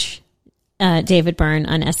you watch David Byrne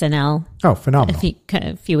on SNL? Oh, phenomenal.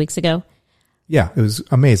 A few weeks ago? Yeah, it was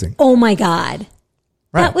amazing. Oh, my God.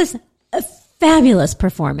 Right. That was a fabulous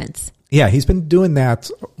performance. Yeah, he's been doing that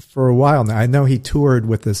for a while now. I know he toured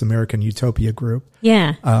with this American Utopia group.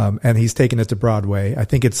 Yeah. And he's taken it to Broadway. I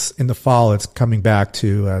think it's in the fall. It's coming back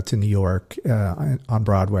to New York on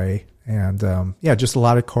Broadway. And yeah, just a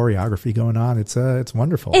lot of choreography going on. It's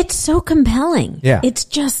wonderful. It's so compelling. Yeah. It's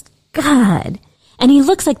just God. And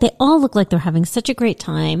they all look like they're having such a great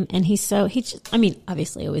time. And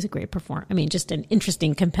obviously always a great performer. I mean, just an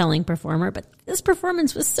interesting, compelling performer, but this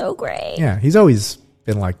performance was so great. Yeah. He's always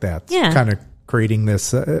been like that. Yeah. Kind of creating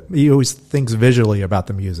this, he always thinks visually about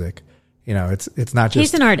the music. You know, it's not just,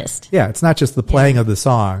 He's an artist. yeah, it's not just the playing of the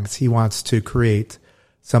songs. He wants to create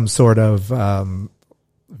some sort of,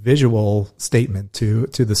 visual statement to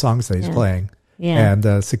the songs that he's playing. Yeah.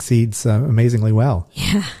 And, succeeds amazingly well.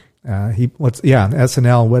 Yeah. On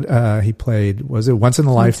SNL, he played, was it Once in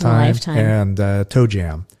a Lifetime and, Toe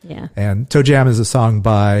Jam. Yeah. And Toe Jam is a song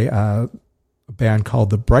by, a band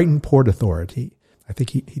called the Brighton Port Authority. I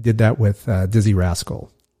think he did that with, Dizzy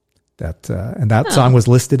Rascal. That song was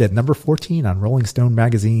listed at number 14 on Rolling Stone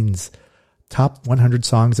magazine's top 100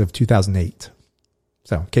 songs of 2008.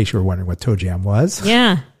 So, in case you were wondering what Toe Jam was.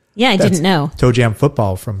 Yeah. Yeah, I didn't know. Toe Jam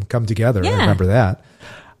Football from Come Together. Yeah. I remember that.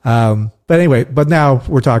 But anyway, now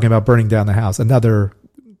we're talking about Burning Down the House, another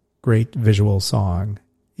great visual song,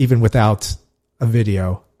 even without a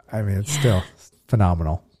video. I mean, it's still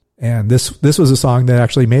phenomenal. And this was a song that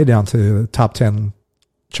actually made it down to the top 10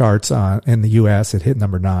 charts in the U.S. It hit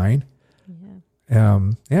number 9.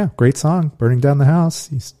 Great song, Burning Down the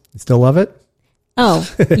House. You still love it? Oh,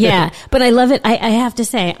 yeah. But I love it. I have to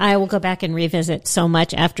say, I will go back and revisit so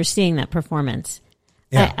much after seeing that performance.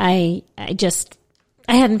 Yeah. I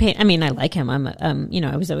hadn't paid, I mean, I like him.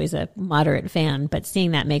 I was always a moderate fan, but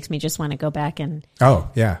seeing that makes me just want to go back and. Oh,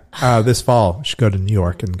 yeah. This fall, you should go to New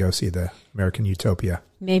York and go see the American Utopia.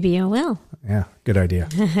 Maybe I will. Yeah, good idea.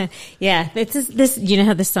 Yeah. This, you know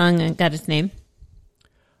how this song got its name?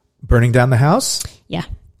 Burning Down the House? Yeah.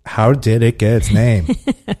 How did it get its name?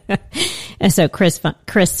 So Chris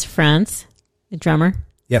France, the drummer.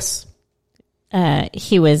 Yes.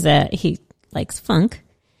 He likes funk,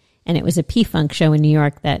 and it was a P-Funk show in New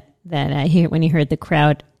York that when he heard the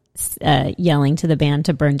crowd yelling to the band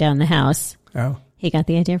to burn down the house, he got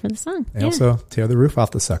the idea for the song. They also tear the roof off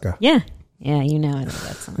the sucker. Yeah. Yeah, you know I love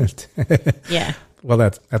that song. Yeah. Well,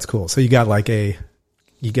 that's cool. So you got you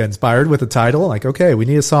get inspired with the title, like, okay, we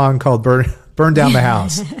need a song called Burn Down the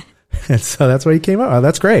House. And so that's what he came up with. Oh,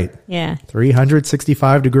 that's great. Yeah.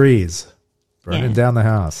 365 degrees. Burning down the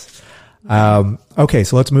house. Okay,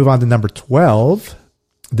 so let's move on to number 12.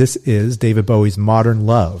 This is David Bowie's Modern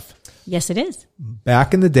Love. Yes, it is.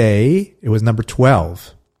 Back in the day, it was number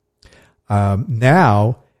 12.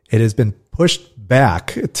 Now it has been pushed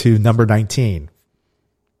back to number 19.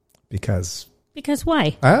 Because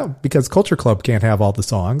why? Because Culture Club can't have all the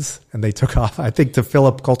songs, and they took off, I think, to fill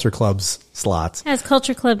up Culture Club's slots. Has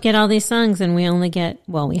Culture Club get all these songs, and we only get,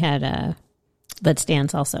 we had Let's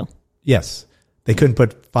Dance also. Yes. They couldn't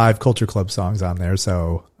put 5 Culture Club songs on there,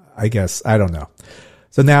 so I guess, I don't know.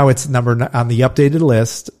 So now it's on the updated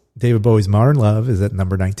list, David Bowie's Modern Love is at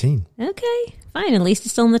number 19. Okay, fine. At least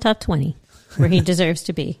it's still in the top 20, where he deserves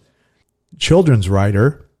to be. Children's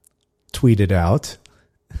writer tweeted out,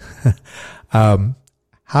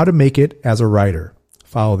 how to make it as a writer.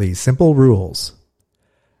 Follow these simple rules.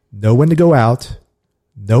 Know when to go out,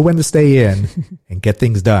 know when to stay in, and get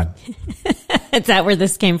things done. Is that where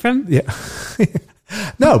this came from? Yeah.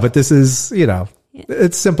 No, but this is,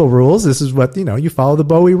 it's simple rules. This is what, you follow the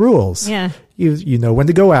Bowie rules. Yeah. You know when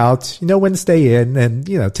to go out, you know when to stay in, and,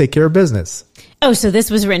 take care of business. Oh, so this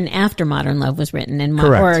was written after Modern Love was written.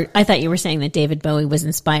 Correct. Or I thought you were saying that David Bowie was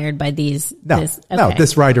inspired by these. No,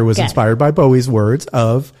 this writer was inspired by Bowie's words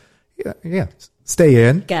of, stay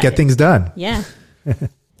in, get things done. Yeah.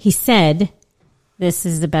 He said, this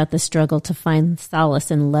is about the struggle to find solace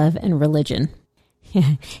in love and religion.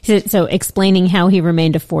 So explaining how he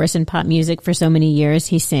remained a force in pop music for so many years,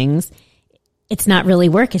 he sings, it's not really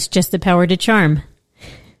work, it's just the power to charm.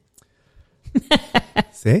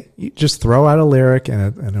 See, you just throw out a lyric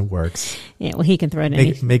and it works. Yeah, well, he can throw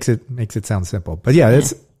it. Makes it sound simple, but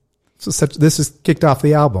this is kicked off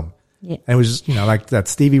the album. Yeah, and it was just like that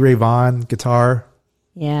Stevie Ray Vaughan guitar.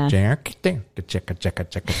 Yeah,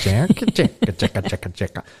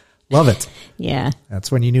 love it. Yeah,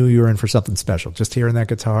 that's when you knew you were in for something special. Just hearing that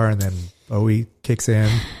guitar, and then Bowie kicks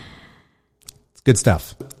in. It's good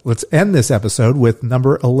stuff. Let's end this episode with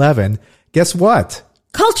number 11. Guess what?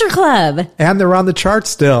 Culture Club. And they're on the charts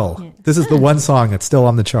still. Yeah. This is the one song that's still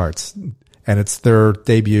on the charts. And it's their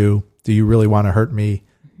debut, Do You Really Want to Hurt Me?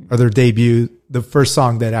 Or their debut, the first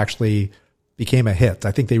song that actually became a hit.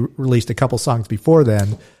 I think they released a couple songs before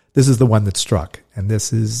then. This is the one that struck. And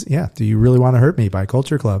this is, Do You Really Want to Hurt Me by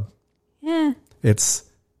Culture Club. Yeah. It's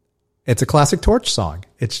a classic Torch song.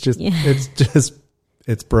 It's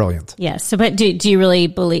brilliant. Yeah. So, but do you really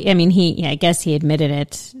believe, I mean, I guess he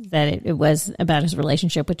admitted that it was about his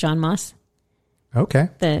relationship with John Moss. Okay.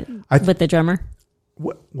 With the drummer.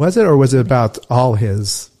 Was it, or was it about all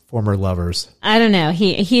his former lovers? I don't know.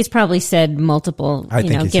 He's probably said multiple,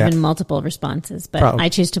 given multiple responses, but I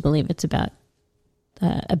choose to believe it's about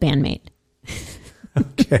a bandmate.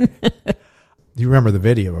 Okay. You remember the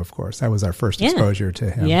video, of course. That was our first exposure to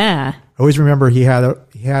him. Yeah. I always remember he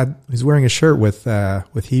was wearing a shirt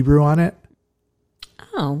with Hebrew on it.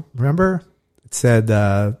 Oh. Remember? It said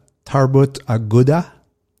Tarbut Aguda.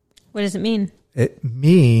 What does it mean? It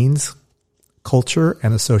means culture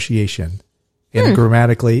and association in a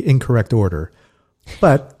grammatically incorrect order.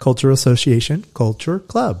 But culture association, culture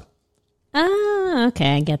club. Oh,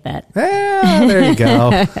 okay. I get that. Yeah, there you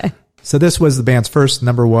go. So this was the band's first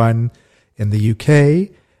number one in the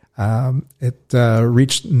UK. It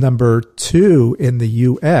reached number 2 in the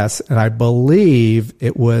US, and I believe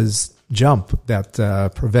it was Jump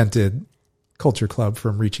that prevented Culture Club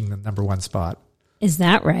from reaching the number 1 spot. Is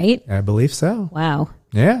that right? I believe so. Wow.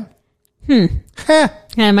 Yeah. I'm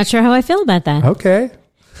not sure how I feel about that. Okay.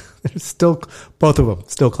 There's still both of them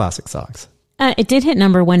still classic songs. It did hit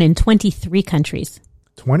number 1 in 23 countries.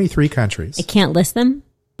 23 countries. I can't list them,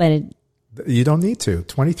 but You don't need to.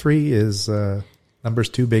 23 is numbers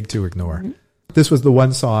too big to ignore. This was the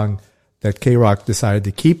one song that K-Rock decided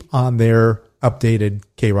to keep on their updated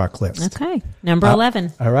K-Rock list. okay. Number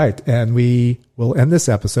 11. All right, and we will end this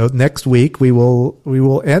episode next week. We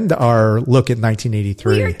will end our look at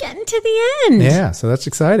 1983. We're getting to the end. Yeah, so that's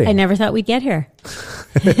exciting. I never thought we'd get here.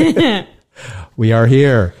 We are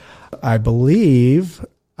here. I believe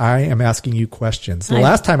I am asking you questions. The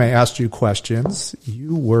last time I asked you questions,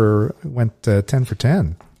 you went 10 for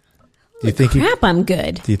 10. Do you think Crap, I'm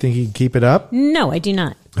good. Do you think you can keep it up? No, I do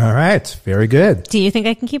not. All right, very good. Do you think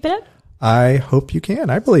I can keep it up? I hope you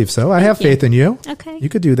can. I believe so. I have faith in you. Okay. You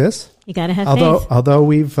could do this. You got to have faith. Although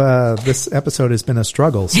we've this episode has been a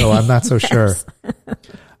struggle, so I'm not so sure.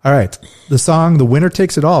 All right. The song "The Winner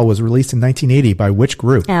Takes It All" was released in 1980 by which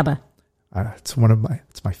group? ABBA. It's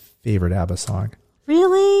my favorite ABBA song.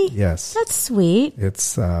 Really? Yes. That's sweet.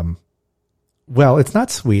 It's well, it's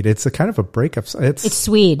not sweet. It's a kind of a breakup. It's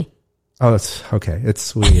Swede. Oh, it's okay. It's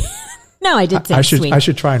Swede. No, I did say Swede. I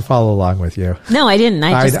should try and follow along with you. No, I didn't.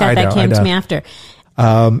 I just got that came to me after.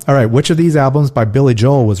 All right. Which of these albums by Billy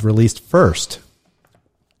Joel was released first?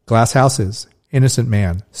 Glass Houses, Innocent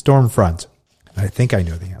Man, Stormfront. I think I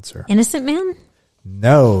know the answer. Innocent Man?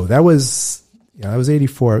 No, that was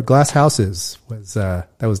 84. Glass Houses was that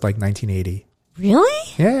was like 1980.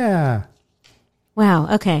 Really? Yeah.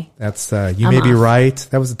 Wow. Okay. That's You May Be Right.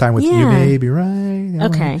 That was the time with You May Be Right.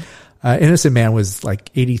 Okay. Innocent Man was like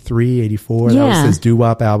 83, 84. That was his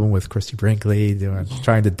doo-wop album with Christy Brinkley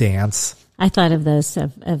trying to dance. I thought of those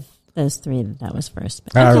three that was first.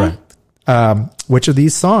 But All right. Which of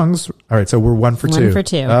these songs? All right, so we're 1 for 2. 1 for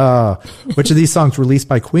 2. Which of these songs released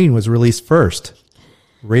by Queen was released first?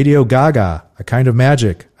 Radio Gaga, A Kind of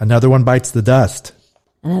Magic, Another One Bites the Dust.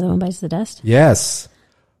 Another One Bites the Dust? Yes.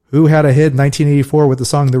 Who had a hit in 1984 with the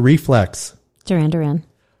song The Reflex? Duran Duran.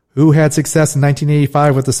 Who had success in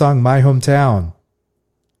 1985 with the song My Hometown?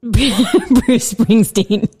 Bruce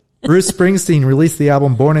Springsteen. Bruce Springsteen released the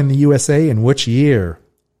album Born in the USA in which year?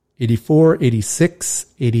 84, 86,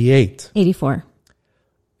 88. 84.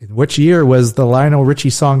 In which year was the Lionel Richie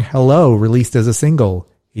song Hello released as a single?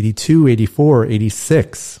 82, 84,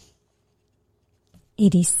 86.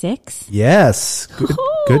 86? Yes.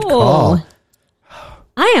 Good call.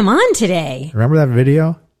 I am on today. Remember that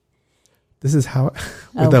video? This is how,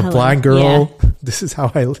 with a blind girl, this is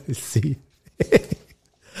how I see.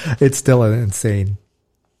 It's still an insane.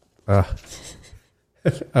 All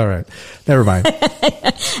right. Never mind.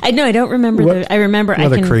 I know. I don't remember. I remember. I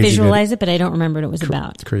can visualize it, but I don't remember what it was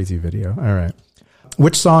about. It's a crazy video. All right.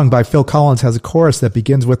 Which song by Phil Collins has a chorus that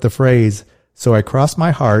begins with the phrase, "So I cross my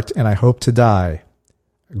heart and I hope to die"?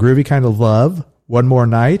 A Groovy Kind of Love, One More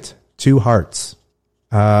Night, Two Hearts.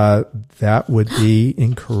 That would be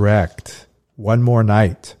incorrect. One More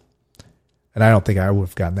Night. And I don't think I would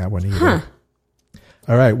have gotten that one either. Huh.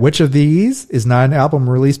 All right. Which of these is not an album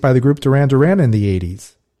released by the group Duran Duran in the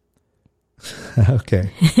 80s?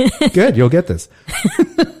 Okay. Good. You'll get this.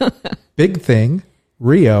 Big Thing,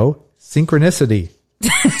 Rio, Synchronicity.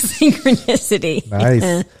 Synchronicity.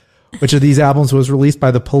 Nice. Which of these albums was released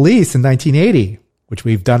by The Police in 1980, which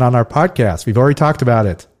we've done on our podcast? We've already talked about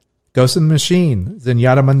it. Ghost in the Machine,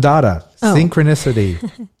 Zenyatta Mandata,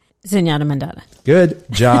 Synchronicity. Zenyatta Mandata. Good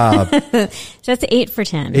job. So that's 8 for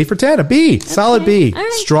 10. 8 for 10, a B. Okay. Solid B.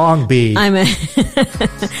 Right. Strong B. I'm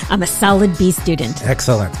a solid B student.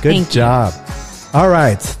 Excellent. Good job. All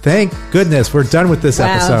right. Thank goodness we're done with this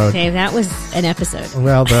episode. Okay, that was an episode.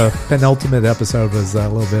 Well, the penultimate episode was a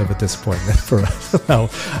little bit of a disappointment for us.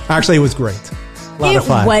 No, actually, it was great. A lot of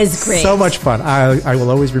fun. It was great. So much fun. I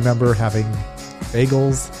will always remember having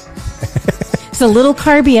bagels. It's a little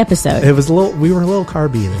carby episode. We were a little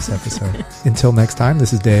carby in this episode. Until next time,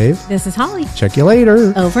 this is Dave. This is Holly. Check you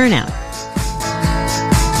later. Over and out.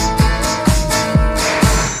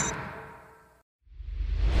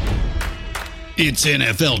 It's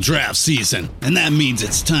NFL draft season, and that means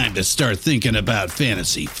it's time to start thinking about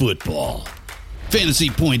fantasy football.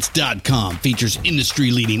 FantasyPoints.com features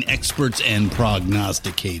industry-leading experts and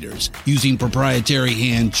prognosticators using proprietary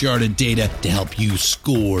hand-charted data to help you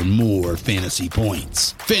score more fantasy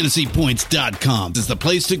points. FantasyPoints.com is the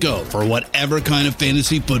place to go for whatever kind of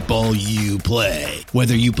fantasy football you play.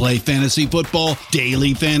 Whether you play fantasy football,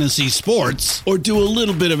 daily fantasy sports, or do a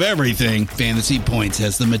little bit of everything, Fantasy Points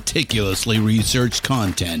has the meticulously researched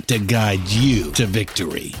content to guide you to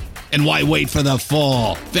victory. And why wait for the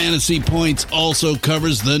fall? Fantasy Points also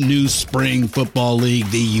covers the new spring football league,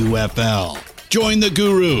 the UFL. Join the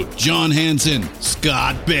guru, John Hansen,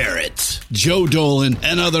 Scott Barrett, Joe Dolan,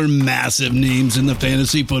 and other massive names in the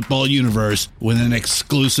fantasy football universe with an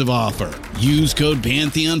exclusive offer. Use code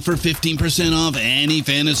Pantheon for 15% off any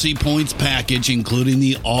Fantasy Points package, including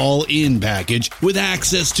the all-in package, with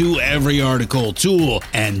access to every article, tool,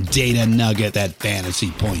 and data nugget that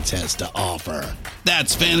Fantasy Points has to offer.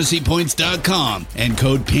 That's FantasyPoints.com and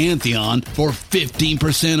code Pantheon for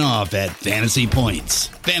 15% off at Fantasy Points.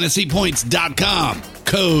 FantasyPoints.com,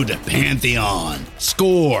 code Pantheon.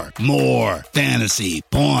 Score more fantasy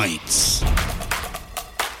points.